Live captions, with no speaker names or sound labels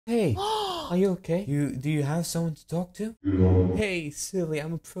Hey, are you okay? Do you have someone to talk to? Hey, silly,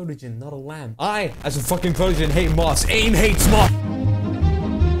 I'm a protogen, not a lamb. I, as a fucking protogen, hate moths. AIM hates moths.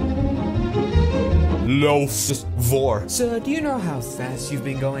 Loaf. Just vor. Sir, do you know how fast you've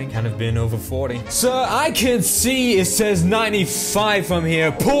been going? Kind of been over 40. Sir, I can see it says 95 from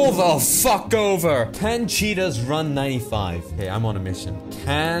here. Pull the fuck over. Can cheetahs run 95? Okay, I'm on a mission.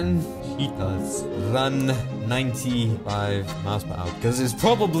 Can cheetahs run 95 miles per hour? Because it's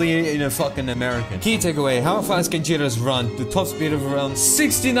probably in a fucking American. Key takeaway, how fast can cheetahs run? The top speed of around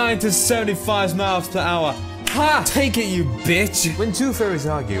 69 to 75 miles per hour. Ha! Take it, you bitch! When two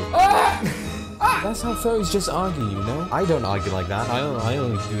furries argue. That's how furries just argue, you know? I don't argue like that. I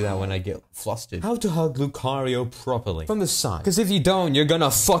only do that when I get flustered. How to hug Lucario properly. From the side. Because if you don't, you're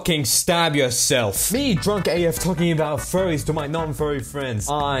gonna fucking stab yourself. Me, drunk AF, talking about furries to my non-furry friends.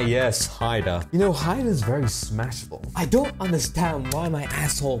 Ah, yes, Haida. You know, Haida's very smashable. I don't understand why my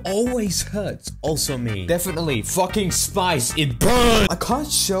asshole always hurts. Also me. Definitely fucking spice. It burns. I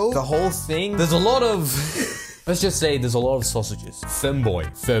can't show the whole thing. There's a lot of... Let's just say there's a lot of sausages.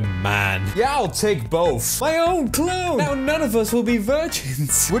 Femboy. Femman. Yeah, I'll take both. My own clone! Now none of us will be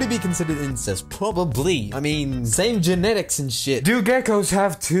virgins. Would it be considered incest? Probably. I mean, same genetics and shit. Do geckos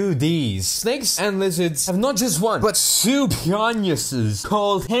have 2 Ds? Snakes and lizards have not just one, but 2 penises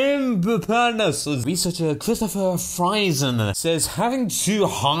called hemipenises. Researcher Christopher Friesen says having 2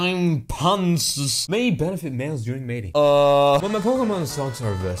 hemipenises may benefit males during mating. When my Pokemon songs are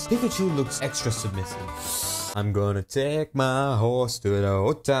reversed, Pikachu looks extra submissive. I'm gonna take my horse to the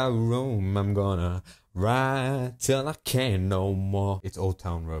hotel room. I'm gonna ride till I can't no more. It's Old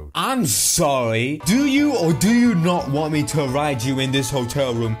Town Road. I'm sorry. Do you or do you not want me to ride you in this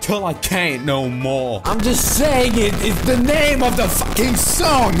hotel room till I can't no more? I'm just saying it's the name of the fucking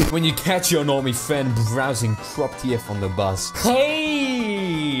song. When you catch your normie friend browsing crop TF on the bus.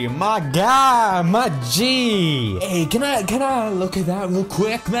 Hey, my guy, my G. Hey, can I look at that real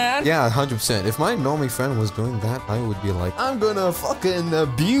quick, man? Yeah, 100%. If my normie friend was doing that, I would be like, I'm gonna fucking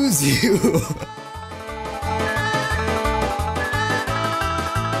abuse you.